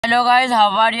Hello guys, how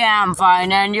are you? I'm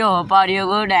fine and you hope are you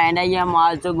good, and I am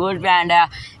also good, and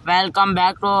welcome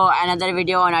back to another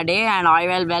video on a day, and I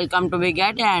will welcome to be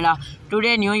get, and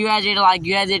today new USDT like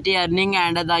USDT earning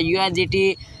and the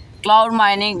USDT cloud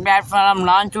mining platform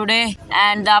launch today.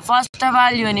 And first of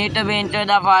all you need to be into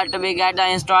the part to be get the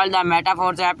install the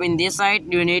Metaforce app in this site.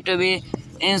 You need to be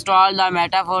install the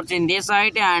Metaforce in this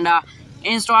site, and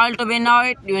install to be now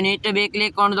it you need to be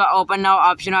click on the open now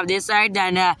option of this site.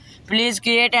 Then please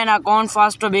create an account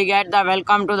first to be get the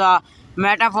welcome to the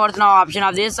Metaforce now option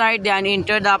of this site. Then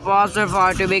enter the password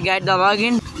for to be get the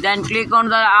login. Then click on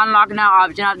the unlock now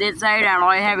option of this site, and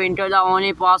I have entered the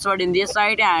only password in this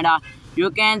site, and you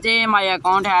can see my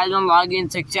account has been logged in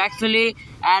successfully.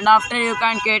 And after you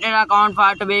can create an account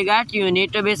for to be get, you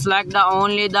need to be select the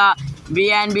only the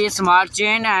BNB smart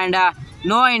chain, and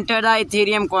no enter the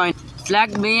Ethereum coin.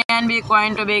 Select BNB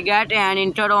coin to be get and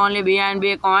enter only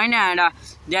BNB coin, and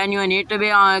then you need to be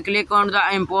click on the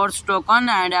imports token,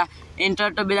 and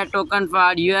enter to be the token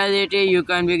for USDT. You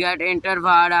can be get enter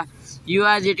for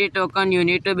USDT token. You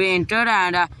need to be enter,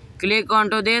 and click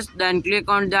onto this. Then click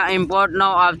on the import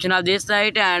now option of this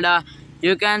site, and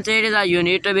you can see that you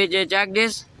need to be check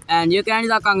this, and you can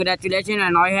the congratulations,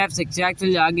 and I have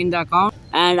successfully logged in the account.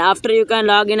 And after you can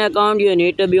log in account, you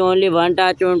need to be only one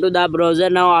touch onto the browser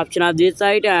now option of this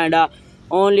site, and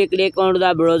only click onto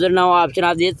the browser now option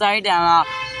of this site. And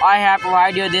I have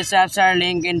provided you this website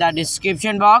link in the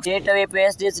description box. Straight away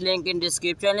paste this link in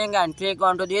description link and click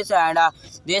onto this, and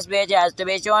this page has to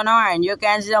be shown now, and you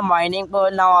can see the mining pool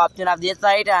now option of this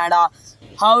site, and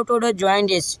how to do join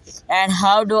this, and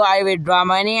how do I withdraw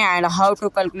money, and how to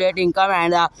calculate income,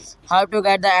 and how to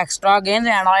get the extra gains,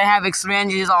 and I have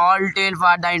explained this all detail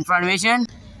for the information.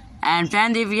 And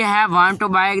friends, if you have want to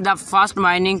buy the first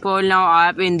mining pool now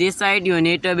app in this site, you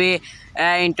need to be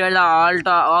enter the alt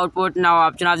output now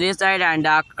option of this site, and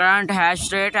the current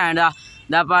hash rate, and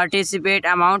the participate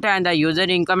amount, and the user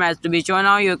income has to be shown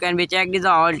now. You can be check this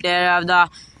all detail of the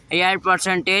yield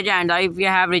percentage, and if you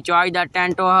have recharged the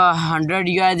 10 to 100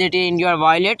 USDT in your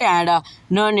wallet, and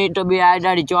no need to be add the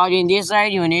recharge in this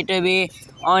side. You need to be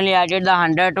only added the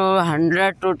 100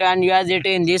 to 10 USDT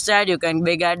in this side. You can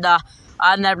be get the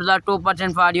earn up to the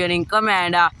 2% for your income,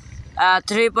 and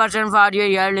 3% for your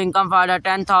yield income for the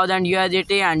 10,000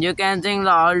 USDT, and you can see the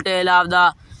all tail of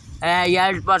the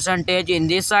yield percentage in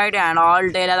this side, and all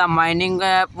tail of the mining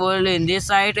pool in this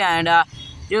side, and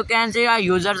you can see a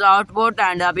user's output,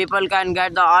 and people can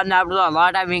get the earn up to a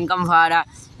lot of income for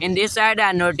in this side,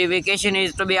 and notification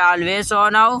is to be always so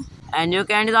now. And you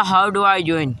can see the how do I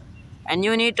join, and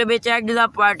you need to be checked the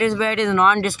participate is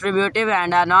non-distributive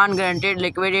and non-guaranteed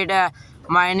liquidity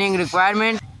mining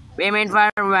requirement. Payment for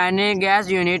mining gas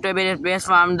you need to be replaced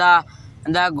from the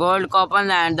gold coupon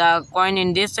and the coin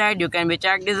in this side. You can be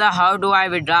checked is how do I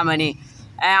withdraw money,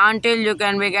 until you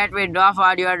can be get withdraw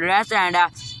for your address, and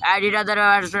added other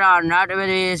words are not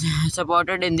very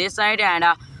supported in this side, and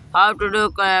how to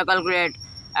do calculate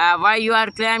why you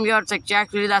are claim your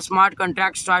successfully the smart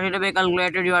contract started to be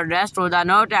calculated your address to the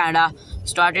note, and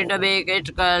started to be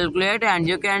it calculate, and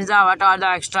you can see what are the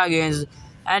extra gains.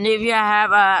 And if you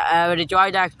have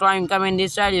recharge the extra income in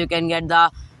this side, you can get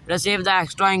the receive the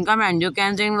extra income, and you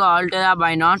can see the alter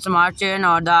by non-smart chain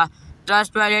or the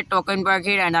trust wallet token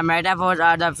packet, and the Metaforce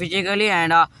are the physically,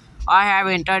 and I have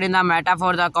entered in the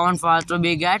Metaforce account for to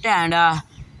be get, and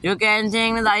you can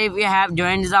see that if you have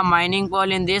joined the mining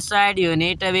pool in this side, you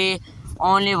need to be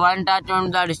only one touch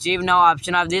on the receive now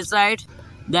option of this side.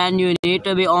 Then you need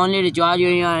to be only recharge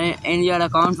in your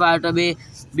account for to be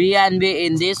BNB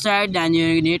in this side. Then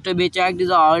you need to be checked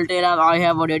the all tail. I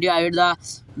have already added the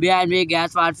BNB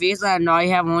gas for fees, and I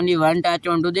have only one touch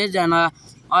onto this, and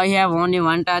I have only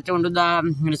one touch onto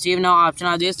the receive now option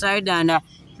of this side, and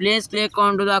please click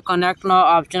onto the connect now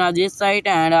option of this side,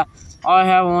 and I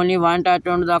have only one touch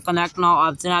onto the connect now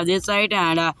option of this side,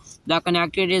 and the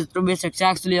connected is to be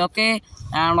successfully okay,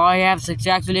 and I have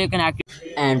successfully connected.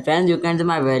 And friends, you can see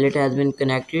my wallet has been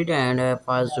connected, and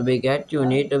first to be get you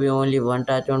need to be only one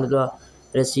touch onto the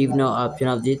receive now option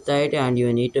of this side, and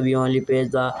you need to be only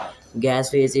paste the gas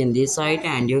fees in this side,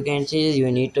 and you can see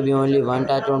you need to be only one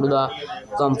touch onto the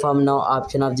confirm now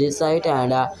option of this side,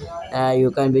 and you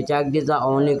can be checked this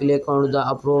only click onto the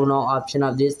approve now option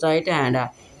of this side, and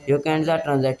you can see the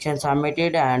transaction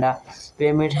submitted, and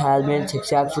payment has been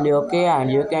successfully okay,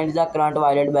 and you can see the current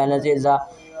wallet balance is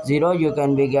 0. You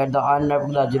can be get the earn up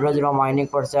the 00 mining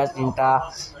process into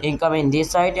income in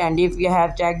this site. And if you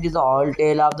have checked this all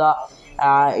tail of the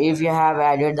if you have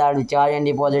added the recharge and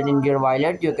deposit in your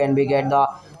wallet, you can be get the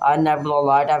earn up to a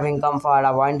lot of income for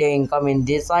a one-day income in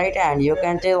this site. And you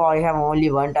can see I have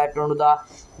only one tap to the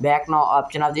back now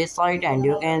option of this site, and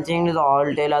you can see the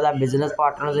all tail of the business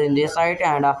partners in this site.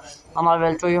 And I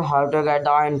will show you how to get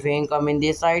the free income in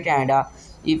this site. And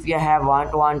if you have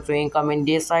want free income in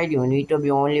this site, you need to be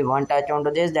only one touch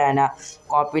onto this. Then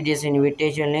copy this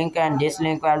invitation link, and this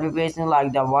link will be pasted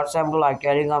like the WhatsApp group, like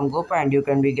Telegram group, and you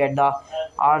can be get the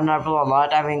earn up to a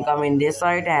lot of income in this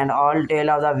site. And all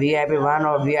tail of the VIP 1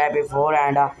 or VIP 4,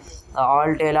 and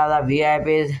all tail of the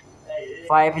VIP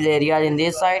 5 areas in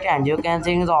this site. And you can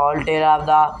see the all tail of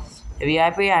the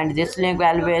VIP, and this link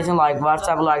will be pasted like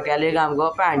WhatsApp, like Telegram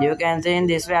group, and you can see in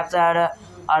this website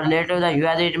are related to the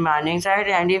USDT mining site.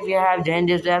 And if you have joined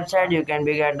this website, you can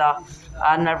be get the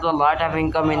earn up to a lot of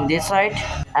income in this site.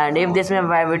 And if this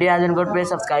my video has been good, please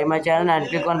subscribe my channel and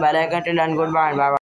click on bell icon till and goodbye and bye bye.